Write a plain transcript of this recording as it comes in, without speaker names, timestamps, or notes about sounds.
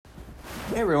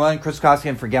Hey everyone, Chris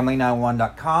Koskian for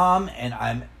Gambling911.com, and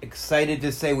I'm excited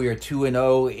to say we are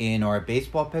 2-0 in our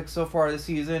baseball picks so far this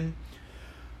season.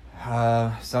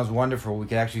 Sounds wonderful. We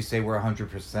could actually say we're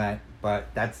 100%,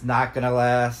 but that's not going to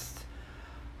last.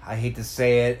 I hate to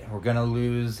say it. We're going to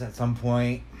lose at some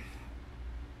point.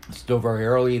 Still very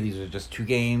early. These are just 2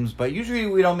 games, but usually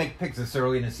we don't make picks this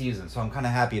early in the season, so I'm kind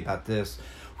of happy about this.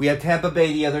 We had Tampa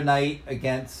Bay the other night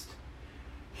against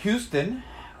Houston.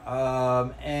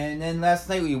 And then last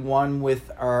night we won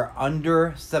with our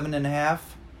under 7.5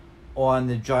 on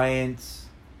the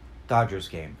Giants-Dodgers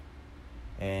game.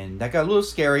 And that got a little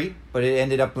scary, but it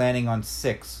ended up landing on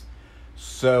 6.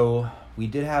 So we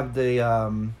did have the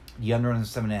under on the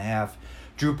 7.5.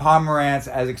 Drew Pomeranz,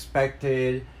 as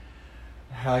expected,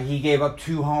 he gave up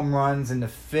 2 home runs in the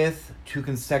 5th, 2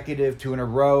 consecutive, 2 in a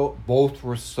row. Both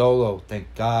were solo,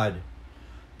 thank God,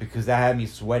 because that had me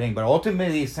sweating. But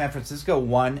ultimately, San Francisco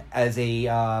won as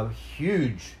a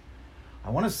huge, I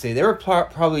want to say, they were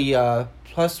probably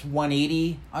plus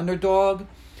 180 underdog.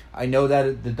 I know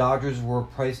that the Dodgers were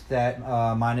priced at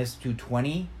minus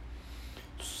 220.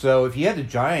 So if you had the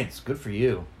Giants, good for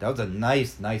you. That was a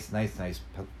nice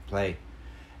play.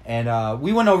 And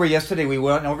we went over yesterday, we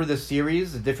went over the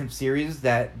series, the different series,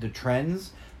 the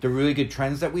trends, the really good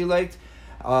trends that we liked.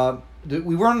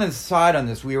 We were on the side on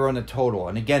this. We were on the total.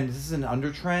 And again, this is an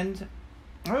under trend.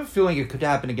 I have a feeling it could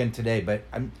happen again today, but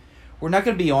we're not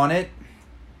going to be on it.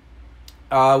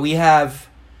 We have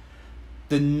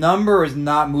the number is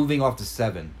not moving off to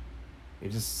 7.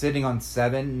 It's just sitting on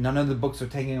 7. None of the books are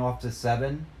taking off to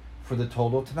 7 for the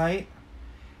total tonight.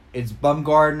 It's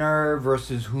Bumgarner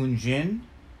versus Hoon Jin.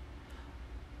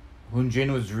 Hoon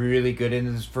Jin was really good in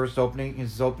his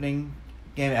opening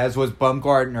game, as was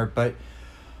Bumgarner, but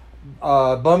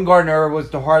Bumgarner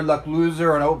was the hard luck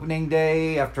loser on opening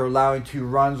day after allowing 2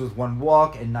 runs with 1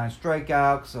 walk and 9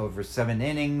 strikeouts over 7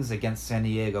 innings against San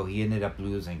Diego. He ended up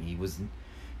losing. It was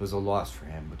a loss for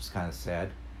him, which is kind of sad.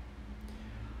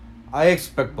 I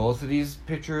expect both of these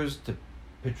pitchers to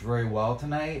pitch very well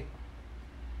tonight,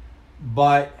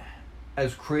 but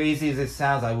as crazy as it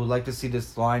sounds, I would like to see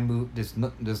this line move. This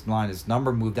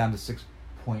number move down to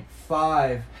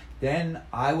 6.5. Then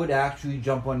I would actually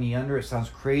jump on the under. It sounds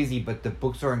crazy, but the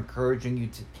books are encouraging you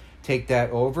to take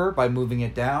that over by moving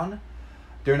it down.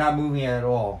 They're not moving it at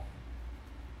all.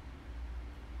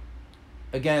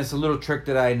 Again, it's a little trick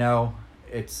that I know.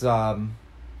 It's something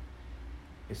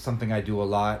I do a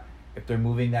lot. If they're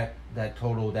moving that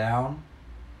total down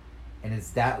and it's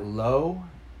that low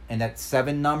and that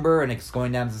 7 number and it's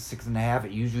going down to 6.5,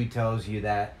 it usually tells you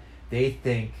that they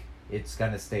think it's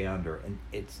going to stay under. And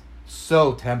it's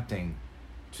so tempting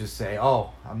to say,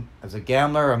 as a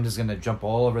gambler, I'm just going to jump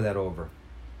all over that over.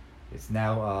 It's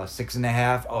now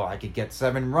 6.5. I could get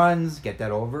 7 runs, get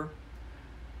that over.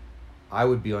 I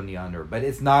would be on the under, but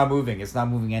it's not moving. It's not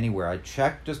moving anywhere. I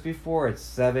checked just before. It's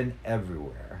 7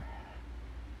 everywhere.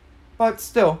 But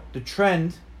still, the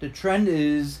trend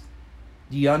is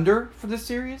the under for this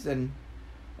series. And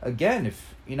again,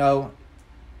 if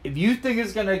you think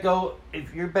it's going to go,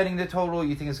 if you're betting the total,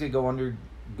 you think it's going to go under,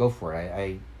 go for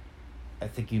it. I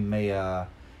think you may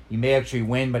actually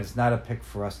win, but it's not a pick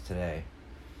for us today.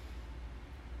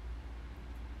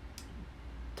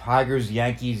 Tigers,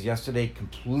 Yankees yesterday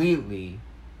completely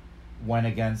went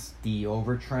against the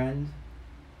over trend.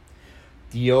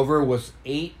 The over was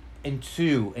 8-2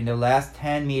 in the last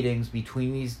 10 meetings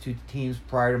between these 2 teams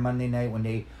prior to Monday night when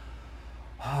there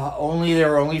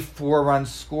were only 4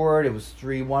 runs scored. It was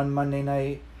 3-1 Monday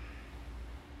night.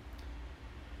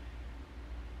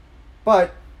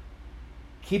 But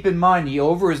keep in mind, the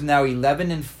over is now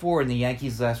 11-4 in the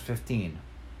Yankees' last 15.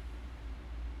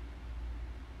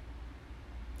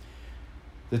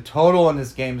 The total in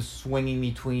this game is swinging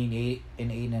between 8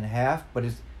 and 8.5, but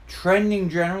it's trending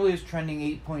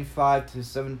 8.5 to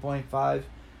 7.5.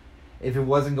 If it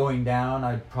wasn't going down,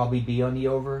 I'd probably be on the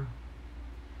over.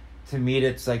 To me,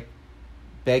 it's like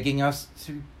begging us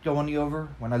to go on the over.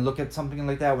 When I look at something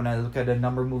like that, when I look at a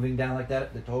number moving down like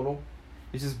that, the total,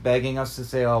 it's just begging us to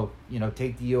say,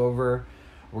 take the over.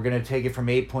 We're going to take it from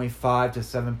 8.5 to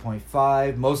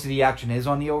 7.5. Most of the action is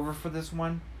on the over for this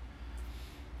one.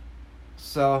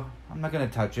 So I'm not going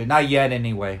to touch it. Not yet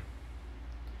anyway.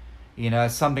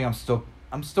 It's something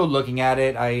I'm still looking at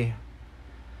it. I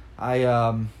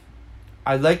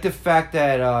like the fact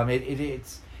that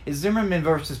it's Zimmerman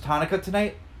versus Tanaka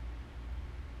tonight.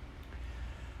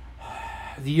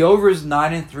 The over is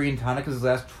 9-3 in Tanaka's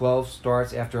last 12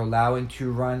 starts after allowing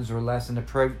 2 runs or less in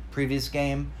the previous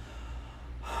game.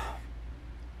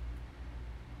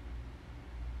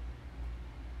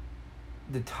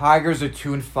 The Tigers are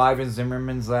 2-5 in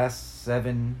Zimmerman's last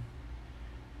 7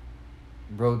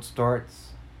 road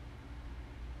starts,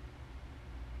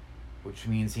 which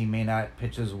means he may not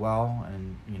pitch as well,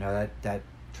 and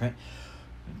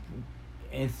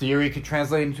in theory could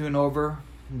translate into an over.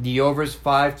 The over is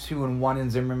 5-2-1 in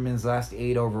Zimmerman's last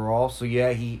 8 overall. So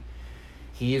yeah, he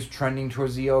is trending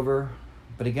towards the over,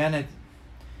 but again,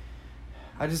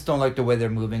 I just don't like the way they're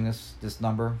moving this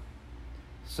number.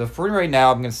 So for right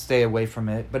now, I'm going to stay away from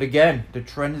it. But again, the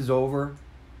trend is over.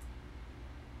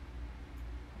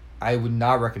 I would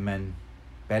not recommend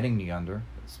betting the under.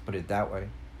 Let's put it that way.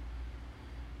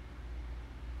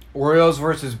 Orioles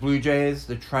versus Blue Jays.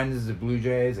 The trend is the Blue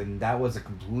Jays, and that was a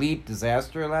complete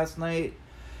disaster last night.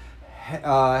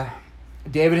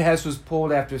 David Hess was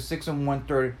pulled after 6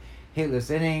 1/3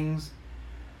 hitless innings.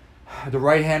 The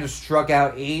right-hander struck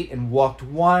out 8 and walked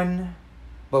 1,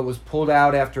 but was pulled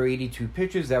out after 82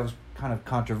 pitches. That was kind of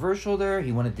controversial there.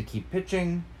 He wanted to keep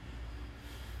pitching.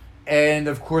 And,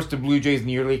 of course, the Blue Jays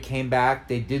nearly came back.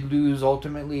 They did lose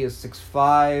ultimately as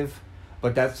 6-5,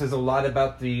 but that says a lot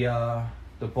about the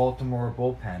Baltimore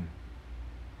bullpen.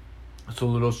 It's a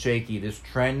little shaky. This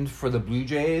trend for the Blue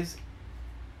Jays,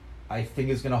 I think,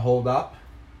 is going to hold up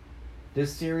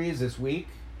this series, this week.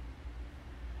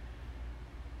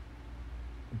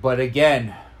 But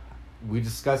again, we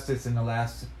discussed this in the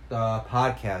last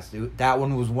podcast. That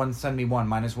one was 171,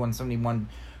 minus 171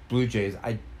 Blue Jays.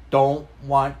 I don't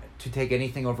want to take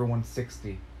anything over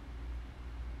 160.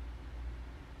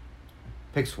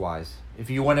 Picks-wise. If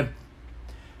you want to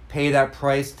pay that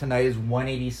price, tonight is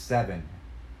 187.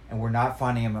 And we're not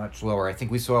finding it much lower. I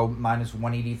think we saw minus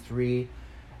 183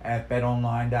 at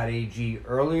betonline.ag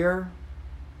earlier.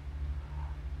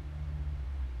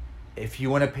 If you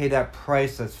want to pay that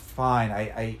price, that's fine.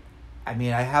 I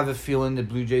mean, I have a feeling the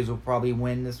Blue Jays will probably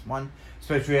win this one,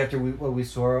 especially after what we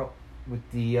saw with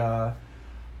the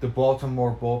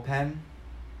Baltimore bullpen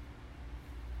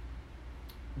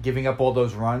giving up all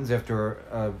those runs after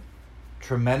a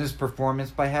tremendous performance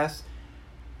by Hess.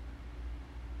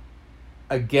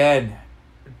 Again,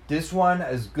 this one,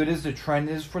 as good as the trend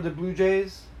is for the Blue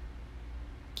Jays,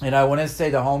 and I want to say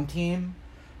the home team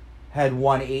had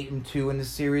won 8-2 in the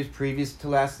series previous to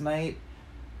last night.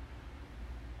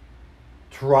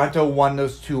 Toronto won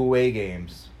those 2 away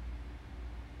games.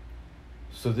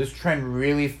 So this trend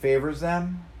really favors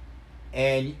them.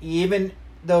 And even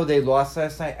though they lost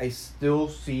last night, I still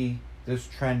see this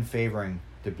trend favoring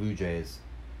the Blue Jays.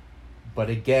 But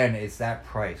again, it's that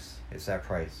price. Do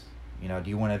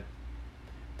you want to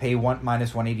pay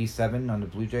minus 187 on the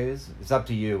Blue Jays? It's up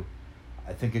to you.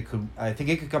 I think it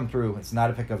could come through. It's not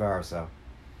a pick of ours, though.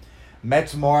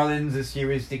 Mets Marlins, this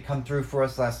series did come through for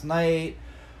us last night.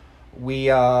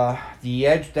 The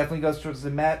edge definitely goes towards the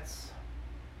Mets.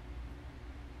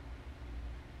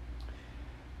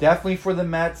 Definitely for the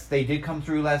Mets, they did come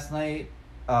through last night.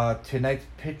 Tonight's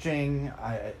pitching,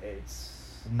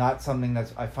 it's not something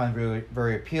that I find really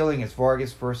very appealing. It's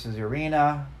Vargas versus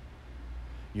Urena.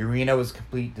 Urena was a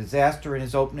complete disaster in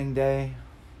his opening day.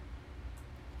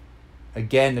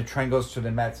 Again, the trend goes to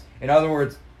the Mets. In other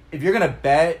words, if you're going to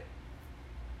bet,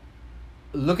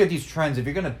 look at these trends. If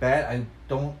you're going to bet, I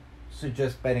don't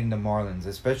suggest betting the Marlins,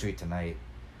 especially tonight.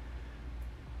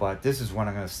 But this is one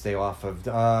I'm going to stay off of.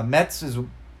 Mets is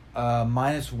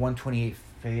minus 128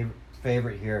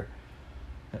 favorite here.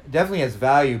 Definitely has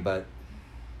value, but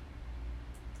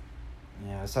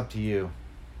yeah, it's up to you.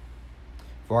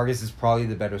 Vargas is probably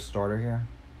the better starter here.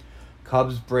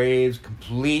 Cubs, Braves,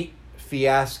 complete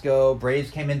fiasco. Braves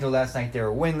came into last night, they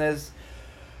were winless.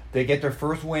 They get their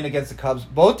first win against the Cubs.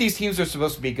 Both these teams are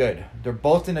supposed to be good. They're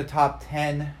both in the top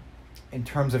 10 in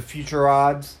terms of future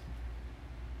odds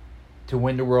to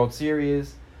win the World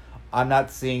Series. I'm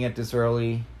not seeing it this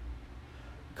early.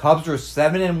 Cubs were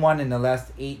 7-1 in the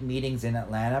last 8 meetings in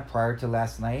Atlanta prior to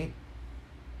last night.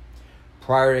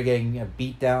 Prior to getting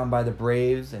beat down by the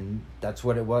Braves, and that's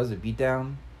what it was, a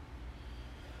beatdown.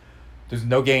 There's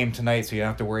no game tonight, so you don't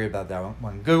have to worry about that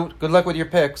one. Good luck with your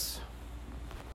picks.